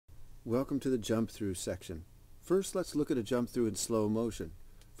Welcome to the jump through section. First, let's look at a jump through in slow motion.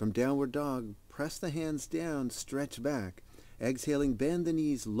 From downward dog, press the hands down, stretch back. Exhaling, bend the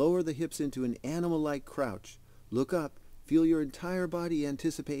knees, lower the hips into an animal-like crouch. Look up, feel your entire body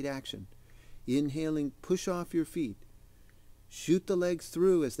anticipate action. Inhaling, push off your feet. Shoot the legs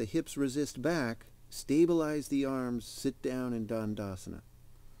through as the hips resist back. Stabilize the arms, sit down in Dandasana.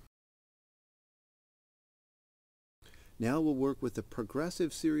 Now we'll work with a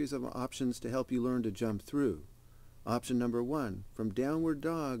progressive series of options to help you learn to jump through. Option number 1, from downward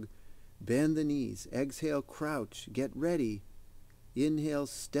dog, bend the knees, exhale, crouch, get ready. Inhale,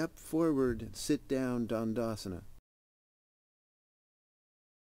 step forward, sit down, Dandasana.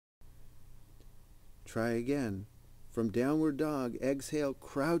 Try again. From downward dog, exhale,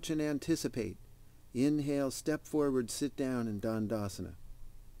 crouch and anticipate. Inhale, step forward, sit down in Dandasana.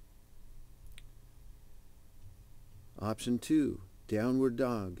 Option 2, downward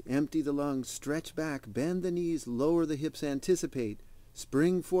dog. Empty the lungs, stretch back, bend the knees, lower the hips, anticipate.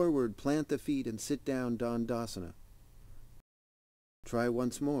 Spring forward, plant the feet, and sit down, Dandasana. Try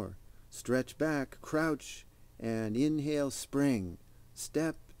once more. Stretch back, crouch, and inhale, spring.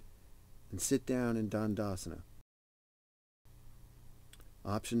 Step, and sit down in Dandasana.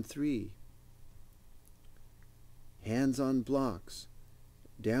 Option 3, hands on blocks.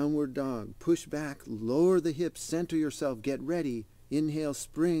 Downward dog, push back, lower the hips, center yourself, get ready. Inhale,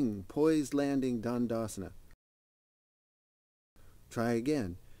 spring, poised landing, Dandasana. Try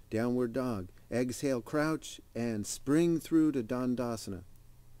again. Downward dog, exhale, crouch, and spring through to Dandasana.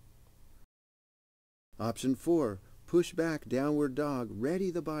 Option 4, push back, downward dog,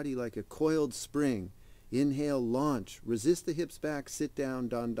 ready the body like a coiled spring. Inhale, launch, resist the hips back, sit down,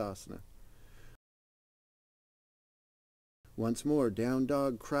 Dandasana. Once more, down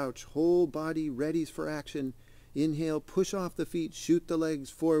dog, crouch, whole body readies for action. Inhale, push off the feet, shoot the legs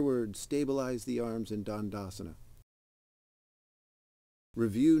forward, stabilize the arms in Dandasana.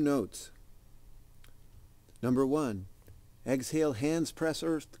 Review notes. Number 1, exhale, hands press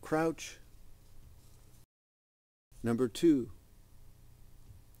earth, crouch. Number 2,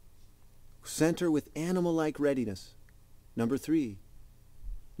 center with animal-like readiness. Number 3,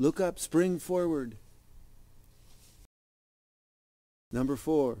 look up, spring forward. Number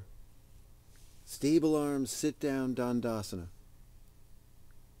 4, stable arms, sit down, Dandasana.